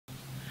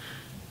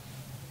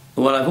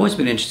Well, I've always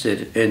been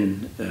interested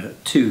in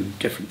two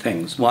different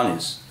things. One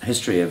is the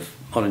history of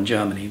modern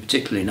Germany,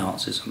 particularly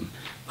Nazism,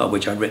 about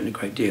which I've written a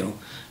great deal.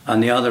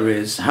 And the other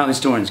is how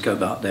historians go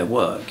about their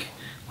work,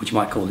 which you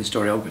might call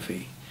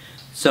historiography.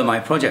 So my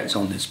projects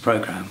on this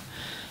program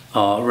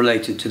are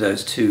related to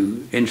those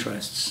two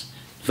interests.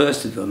 The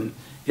first of them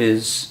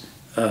is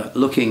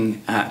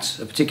looking at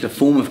a particular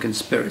form of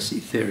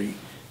conspiracy theory,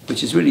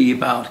 which is really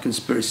about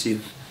conspiracy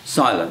of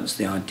silence,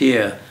 the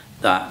idea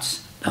that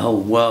the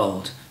whole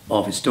world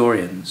of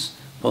historians,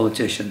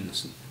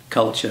 politicians,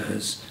 culture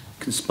has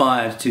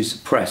conspired to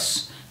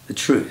suppress the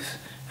truth.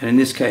 And in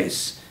this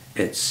case,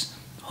 it's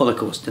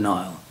Holocaust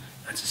denial.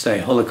 That's to say,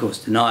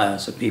 Holocaust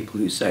deniers are people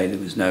who say there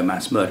was no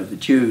mass murder of the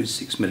Jews,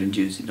 6 million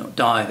Jews did not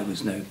die, there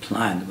was no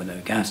plan, there were no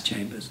gas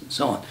chambers, and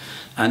so on.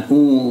 And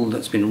all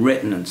that's been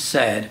written and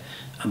said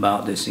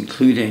about this,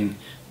 including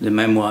the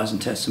memoirs and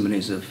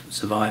testimonies of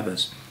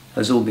survivors,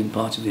 has all been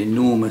part of the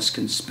enormous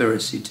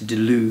conspiracy to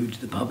delude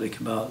the public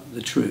about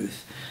the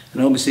truth.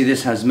 And obviously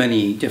this has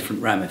many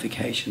different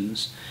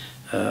ramifications.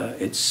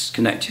 It's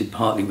connected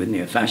partly with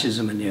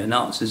neo-fascism and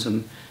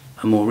neo-Nazism,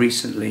 and more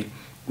recently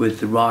with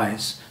the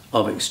rise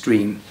of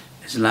extreme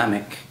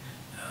Islamic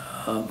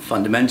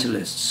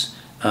fundamentalists,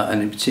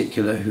 and in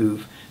particular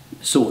who've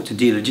sought to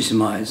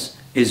delegitimize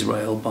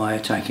Israel by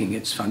attacking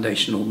its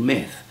foundational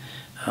myth.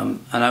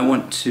 And I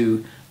want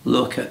to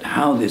look at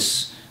how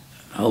this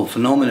whole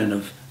phenomenon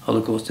of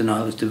Holocaust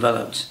denial has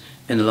developed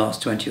in the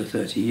last 20 or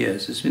 30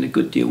 years. There's been a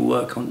good deal of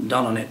work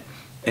done on it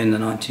in the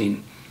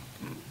 1950s,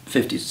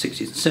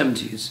 60s and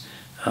 70s,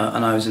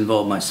 and I was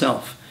involved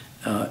myself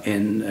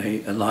in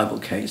a libel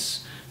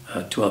case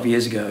 12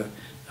 years ago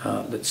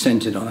that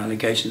centred on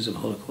allegations of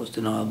Holocaust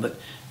denial, but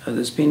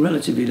there's been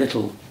relatively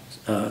little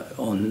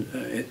on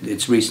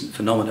its recent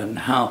phenomenon,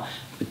 and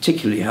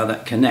particularly how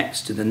that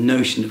connects to the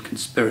notion of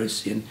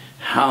conspiracy and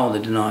how the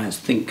deniers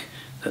think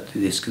that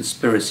this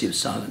conspiracy of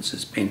silence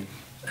has been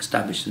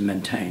established and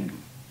maintained.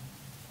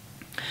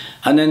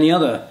 And then the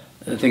other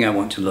thing I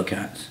want to look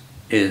at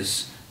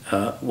is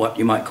what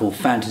you might call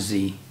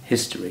fantasy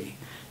history.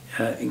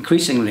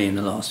 Increasingly in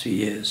the last few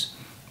years,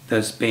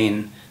 there's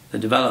been the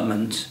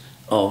development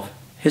of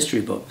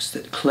history books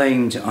that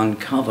claim to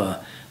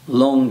uncover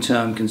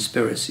long-term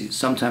conspiracies,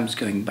 sometimes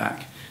going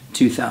back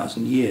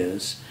 2,000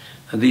 years.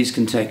 These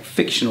can take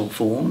fictional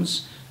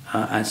forms,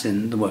 as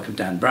in the work of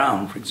Dan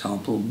Brown, for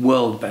example,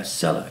 world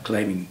bestseller,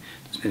 claiming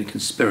there's been a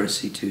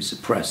conspiracy to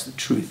suppress the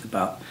truth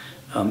about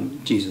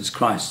Jesus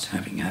Christ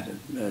having had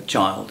a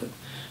child,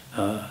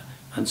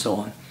 and so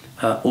on.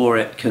 Or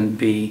it can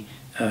be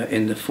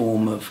in the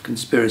form of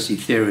conspiracy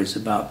theories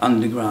about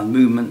underground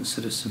movements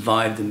that have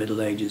survived the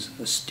Middle Ages,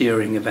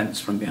 steering events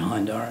from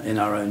behind in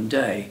our own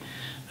day.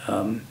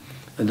 And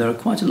there are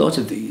quite a lot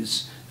of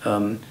these.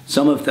 Some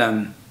of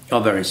them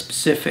are very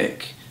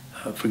specific.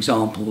 For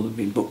example, there have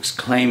been books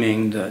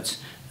claiming that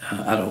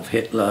Adolf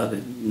Hitler,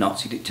 the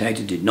Nazi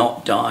dictator, did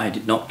not die,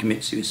 did not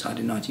commit suicide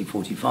in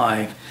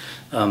 1945,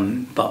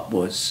 but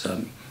was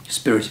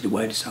spirited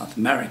away to South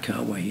America,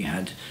 where he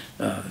had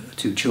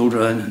 2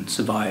 children and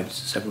survived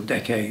several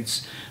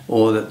decades,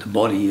 or that the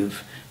body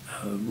of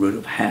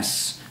Rudolf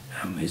Hess,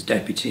 his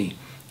deputy,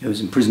 who was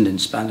imprisoned in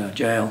Spandau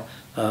jail,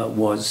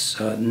 was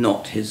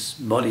not his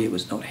body, it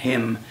was not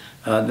him.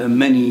 There are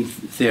many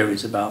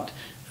theories about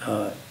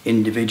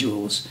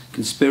individuals,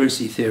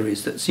 conspiracy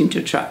theories that seem to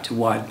attract a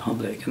wide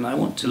public, and I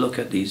want to look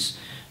at these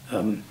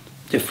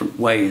different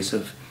ways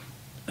of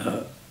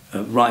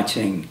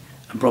writing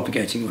and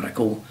propagating what I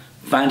call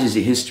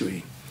fantasy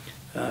history,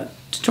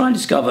 to try and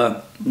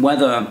discover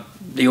whether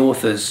the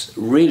authors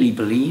really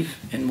believe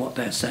in what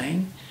they're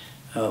saying,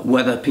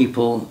 whether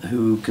people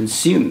who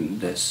consume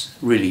this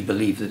really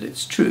believe that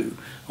it's true,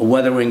 or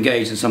whether we're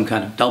engaged in some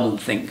kind of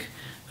doublethink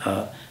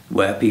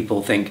where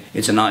people think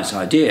it's a nice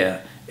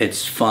idea,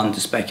 it's fun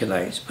to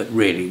speculate, but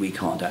really we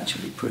can't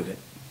actually prove it.